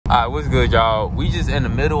Alright, what's good, y'all? We just in the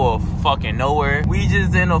middle of fucking nowhere. We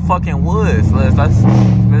just in the fucking woods.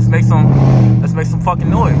 Let's make some fucking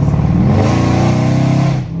noise.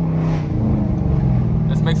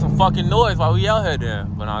 Let's make some fucking noise while we out here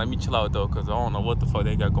then. But nah, let me chill out though, cause I don't know what the fuck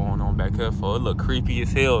they got going on back here for. It look creepy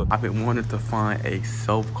as hell. I've been wanting to find a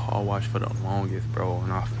self car wash for the longest, bro,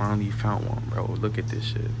 and I finally found one, bro. Look at this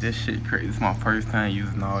shit. This shit crazy. It's my first time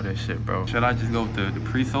using all this shit, bro. Should I just go with the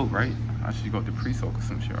pre-soak, right? I should go with the pre-soak or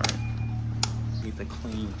some shit, right? Need to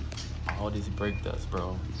clean all this brake dust,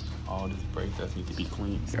 bro. All this brake dust need to be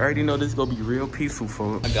clean. I already know this is gonna be real peaceful,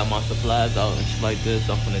 folks. I got my supplies out and shit like this.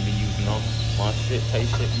 I'm gonna be using all my shit,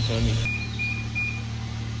 taste shit, you feel me?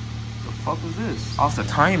 The fuck was this? Oh, it's a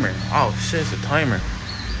timer. Oh shit, it's a timer.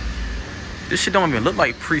 This shit don't even look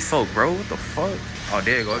like pre-soak, bro. What the fuck? Oh,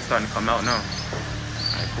 there you go. It's starting to come out now.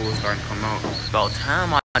 Alright, cool. It's starting to come out. It's about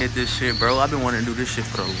time I did this shit, bro. I've been wanting to do this shit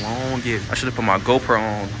for the longest. I should have put my GoPro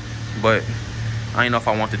on, but I ain't know if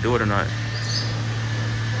I want to do it or not.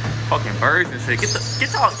 Fucking birds and shit. Get the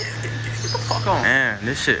fuck on. Man,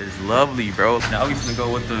 this shit is lovely, bro. Now we gonna go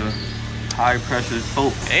with the high pressure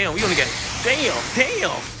soap. Damn, we only got damn.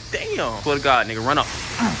 Swear to God, nigga, run up.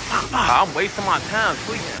 I'm wasting my time,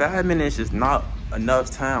 please. 5 minutes is not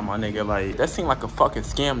enough time, my nigga. Like, that seemed like a fucking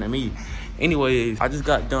scam to me. Anyways, I just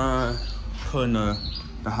got done putting the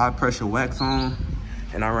high pressure wax on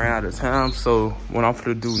and I ran out of time. So what I'm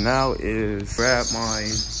gonna do now is grab my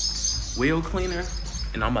wheel cleaner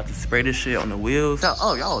and I'm about to spray this shit on the wheels.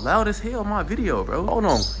 Oh, y'all loud as hell in my video, bro. Hold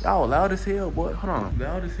on. Y'all loud as hell, boy. Hold on.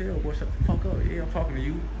 Loud as hell, boy. Shut the fuck up. Yeah, I'm talking to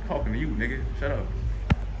you. I'm talking to you, nigga. Shut up.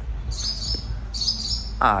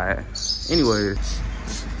 Alright. Anyways,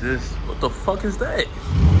 what the fuck is that?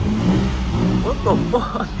 What the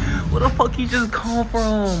fuck? Where the fuck he just come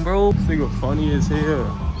from, bro? This nigga funny as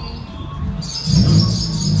hell.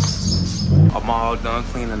 I'm all done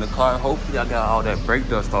cleaning the car. Hopefully I got all that brake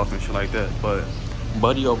dust off and shit like that. But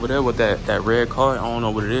buddy over there with that red car, I don't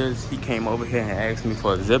know what it is. He came over here and asked me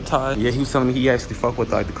for a zip tie. Yeah, he was telling me he actually fuck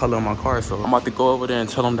with like the color of my car. So I'm about to go over there and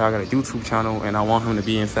tell him that I got a YouTube channel and I want him to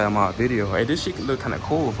be inside my video. Hey, this shit look kind of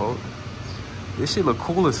cool, folks. This shit look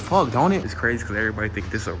cool as fuck, don't it? It's crazy because everybody think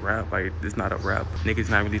this a rap. Like, this not a rap. Niggas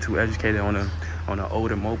not really too educated on the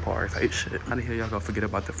older Mopars type shit. How the hell y'all gonna forget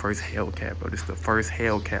about the first Hellcat, bro? This is the first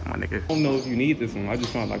Hellcat, my nigga. I don't know if you need this one. I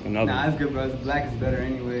just found like another Nah, it's good, bro. The black is better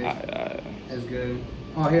anyway. That's good.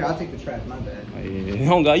 Oh, here, I'll take the trash. My bad.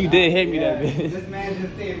 Yeah. Oh, God, you did hit me that bitch. This man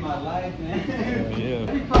just saved my life, man. Yeah.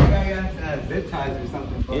 Every fucking guy has zip ties or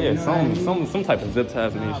something. Bro. Yeah, you know some type of zip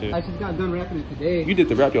ties and shit. I just got done wrapping it today. You did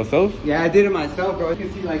the wrap yourself? Yeah, I did it myself, bro. You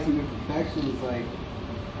can see like some imperfections, like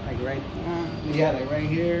right, yeah, like right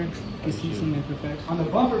here. You can see some imperfections. On the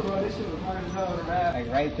bumper, bro, this shit was hard as hell to wrap. Like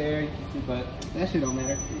right there, you can see, but that shit don't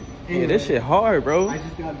matter. Anyway, yeah, this shit hard, bro. I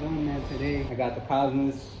just got done that today. I got the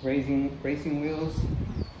Cosmos racing wheels.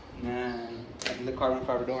 And I did the carbon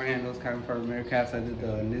fiber door handles, carbon fiber mirror caps. I did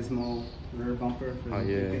the Nismo rear bumper for the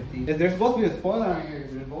 250. There's supposed to be a spoiler on here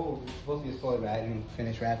because there's supposed to be a spoiler, but I didn't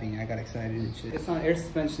finish wrapping. I got excited and shit. It's on air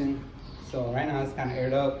suspension, so right now it's kind of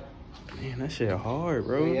aired up. Man, that shit hard,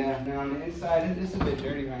 bro. But yeah, now on the inside, it's a bit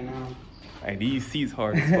dirty right now. Hey, these seats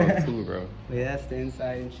hard as fuck too, bro. But yeah, that's the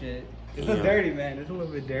inside and shit. It's a dirty, man. It's a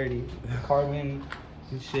little bit dirty. Carbon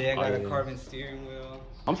and shit. I got a carbon steering wheel.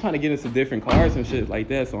 I'm trying to get into different cars and shit like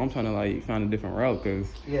that, so I'm trying to like find a different route, cause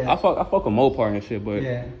I fuck a Mopar and shit, but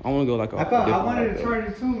I want to go like I wanted a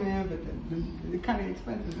Charger too, man, but they're kind of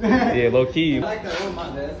expensive. Yeah, low key. I like the old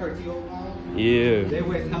model, the SRT old model. Yeah. They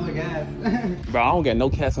waste hella gas. Bro, I don't got no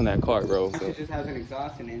cats on that car, bro. So. It just has an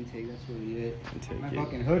exhaust and intake. That's really it. My yeah.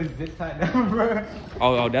 fucking hood is zip tied down, bro.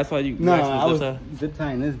 Oh, that's why you. No, I was zip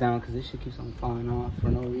tying this down because this shit keeps on falling off for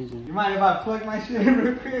no reason. You mind if I plug my shit in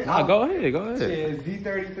real quick? Nah, go ahead. Shit,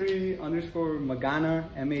 Z33_Magana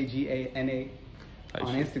MAGANA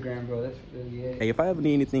on Instagram, bro. That's really it. Hey, if I ever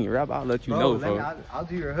need anything to wrap, I'll let you know, bro. I'll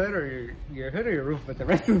do your hood or your roof, but the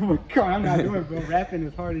rest of the car I'm not doing, bro. Rapping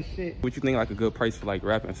is hard as shit. What you think like a good price for like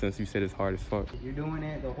rapping, since you said it's hard as fuck? If you're doing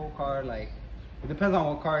it, the whole car, like, it depends on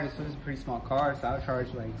what car it is. So it's a pretty small car, so I'll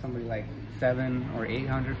charge like somebody like $700 or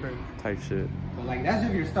 $800 for type shit. But like that's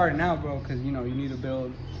if you're starting out, bro, because you know you need to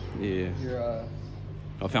build your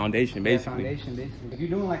a foundation, basically. If you're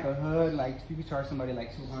doing like a hood, like you could charge somebody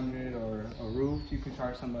like $200, or a roof, you could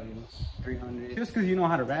charge somebody $300. Just because you know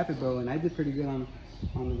how to wrap it, bro. And I did pretty good on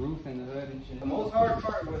the roof and the hood and shit. The most hard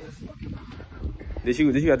part was this. Did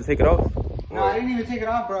you have to take it off? No, I didn't even take it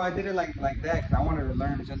off, bro. I did it like that because I wanted to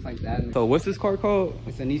learn just like that. So what's this car called?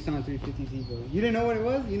 It's a Nissan 350Z, bro. You didn't know what it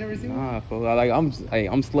was? You never seen it? Nah, fool.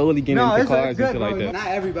 I'm slowly getting into cars and shit like that. Not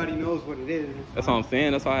everybody knows what it is. That's what I'm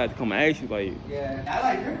saying. That's why I had to come and ask you, like. Yeah, I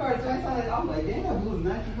like your car too. I saw it. I'm like, damn, that blue's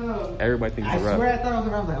natural. Everybody thinks it's a rap. I swear I thought I was a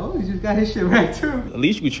rap. I was like, oh, he just got his shit right too. At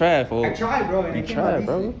least you tried, fool. I tried, bro. And you tried,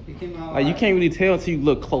 bro. It came out. Like you can't really tell until you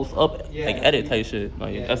look close up, like edit type shit.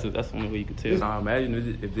 Like yeah. that's the only way you can tell. Nah, imagine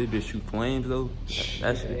if this bitch shoot flames though.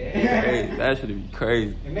 That shit be crazy. That should be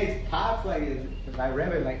crazy. It makes pops like if I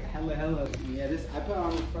rev it like hella. Yeah, this I put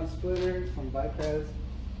on the front splitter from Vicrest.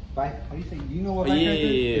 How do you say? Do you know what Vicrest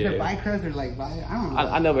is? Is it Vicrest or like I don't know.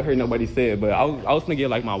 I never heard nobody say it, but I was gonna get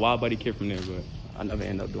like my Wild Buddy kit from there, but I never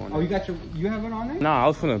end up doing that. Oh, you have it on there? Nah, I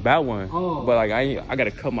was finna buy one. Oh. But like I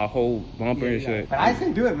gotta cut my whole bumper and shit. But I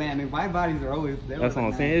can do it, man. And wide bodies are always there. That's what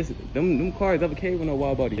I'm saying. It's, them cars never came with no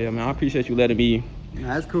Wild Body. Yeah, man, I appreciate you letting me.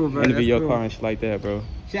 Nah, that's cool, bro. Interview your car and shit like that, bro.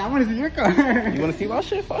 Shit, I want to see your car. You want to see my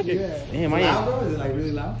shit? Fuck it. Yeah. Damn, loud, bro? Is it like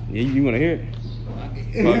really loud? Yeah, you want to hear it? Fuck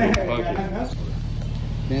it. Fuck it.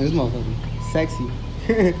 Man, this motherfucker sexy.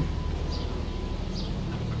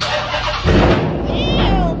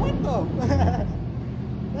 Damn, what the?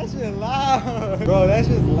 That shit loud. Bro, that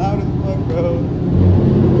shit's loud as fuck, bro.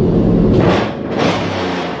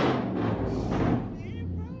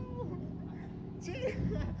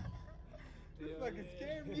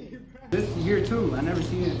 This year too, I never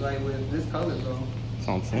seen it like with this color, bro. That's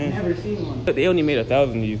what I'm saying. I never seen one. They only made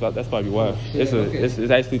 1,000 of these. That's probably why.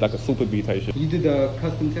 It's actually like a super B type shit. You did the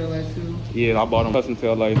custom tail lights too? Yeah, I bought them custom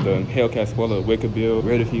tail lights, the Hellcat spoiler, Wicked Bill,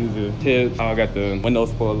 rear diffuser, tips. I got the window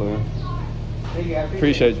spoiler.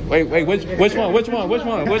 Appreciate you. Wait, which one?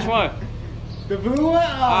 The blue one?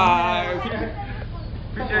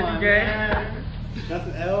 Appreciate you, gang. That's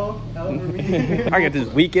an L for me. I got this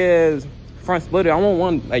weak ass front splitter. I want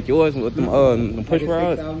one like yours with them push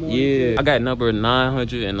rods. Yeah, I got number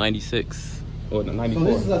 996 or the 94.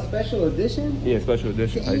 So this is a special edition? Yeah, special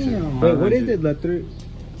edition. Damn. Wait, what is it? The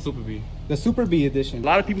Super B. The Super B edition. A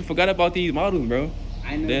lot of people forgot about these models, bro.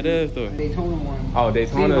 I know. That is though. Daytona one. Oh,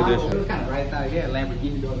 Daytona edition. It was kind of right out. Yeah,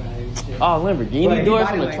 Lamborghini door guy and shit. Oh, Lamborghini doors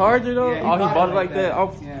from the like Charger though? Yeah, oh, he bought it like that?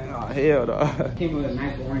 Oh, yeah. Oh, hell no. Came with a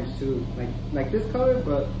nice orange too. Like this color,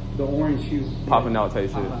 but the orange hue. Popping out type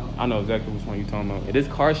shit. I know exactly which one you talking about. Yeah, this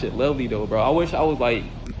car shit lovely though, bro. I wish I was like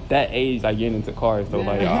that age, like getting into cars though.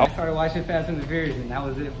 Like I started watching Fast and the Furious and that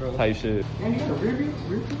was it, bro. Type shit. Man, you got a rear view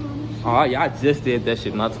on this? Oh yeah, I just did that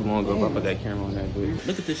shit not too long ago. I put that camera on that bitch.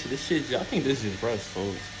 Look at this shit. This shit, I think this is rust,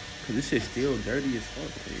 folks. Cause this shit's still dirty as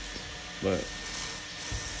fuck, but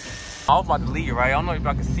I was about to leave, right? I don't know if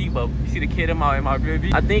y'all can see, but you see the kid in my rear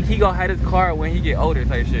view? I think he gonna have his car when he get older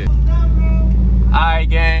type shit. Alright,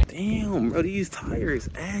 gang. Damn, bro, these tires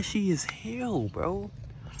ashy as hell, bro.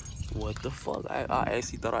 What the fuck? I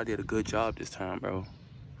actually thought I did a good job this time, bro.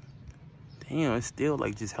 Damn, it's still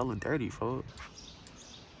like just hella dirty, folks.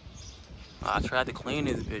 I tried to clean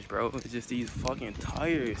this bitch, bro. It's just these fucking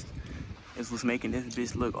tires. It's what's making this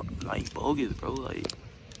bitch look like bogus, bro. Like,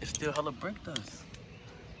 it's still hella brick dust.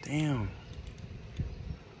 Damn.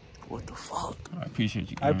 What the fuck? I appreciate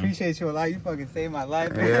you, man. I appreciate you a lot. You fucking saved my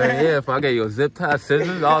life, man. Yeah. If I gave you a zip tie,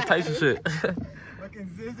 scissors, all types of shit. Fucking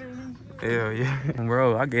scissors and shit. Hell yeah.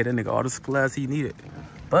 Bro, I gave that nigga all the supplies he needed.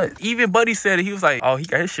 But even Buddy said it. He was like, oh, he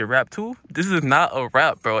got his shit wrapped too? This is not a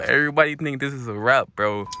wrap, bro. Everybody think this is a wrap,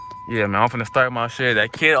 bro. Yeah, man, I'm finna start my shit.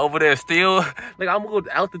 That kid over there still, like, I'm gonna go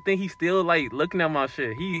out the thing. He's still, like, looking at my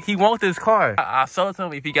shit. He wants this car. I told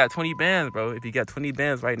him if he got 20 bands, bro, if he got 20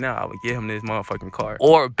 bands right now, I would give him this motherfucking car.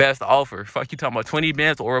 Or best offer. Fuck, you talking about 20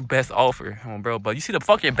 bands or a best offer. Come on, bro. But you see the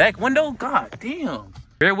fucking back window? God damn.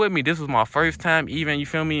 Bear with me. This was my first time even, you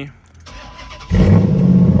feel me?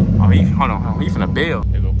 Oh, hold on. He finna bail.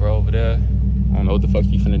 There go bro over there. I don't know what the fuck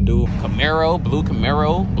he finna do. Camaro, blue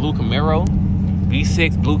Camaro.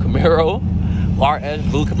 V6 blue Camaro, RS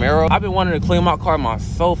blue Camaro. I've been wanting to clean my car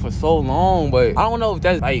myself for so long, but I don't know if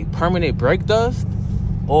that's like permanent brake dust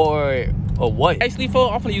or what. Actually,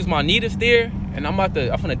 folks, I'm gonna use my knee to steer, and I'm gonna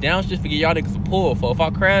downshift to get y'all niggas a pull. For if I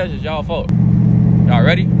crash, it's y'all fault. Y'all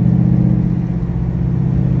ready?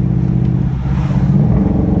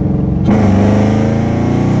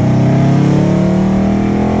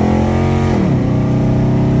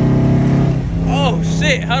 Oh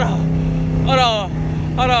shit!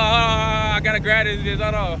 Hold on, I gotta grab this bitch,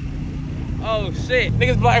 hold on. Oh shit,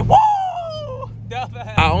 niggas be like, woo!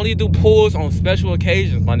 I only do pulls on special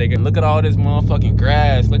occasions, my nigga. Look at all this motherfucking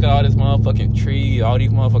grass. Look at all this motherfucking tree. All these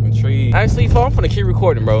motherfucking trees. Actually, folks, I'm finna keep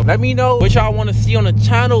recording, bro. Let me know what y'all want to see on the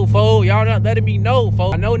channel, folks. Y'all not letting me know,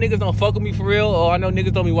 folks. I know niggas don't fuck with me for real, or I know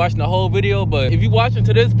niggas don't be watching the whole video, but if you watching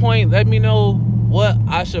to this point, let me know what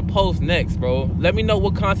I should post next, bro. Let me know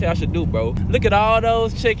what content I should do, bro. Look at all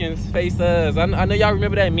those chickens face us. I know y'all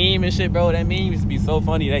remember that meme and shit, bro. That meme used to be so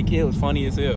funny. That kid was funny as hell.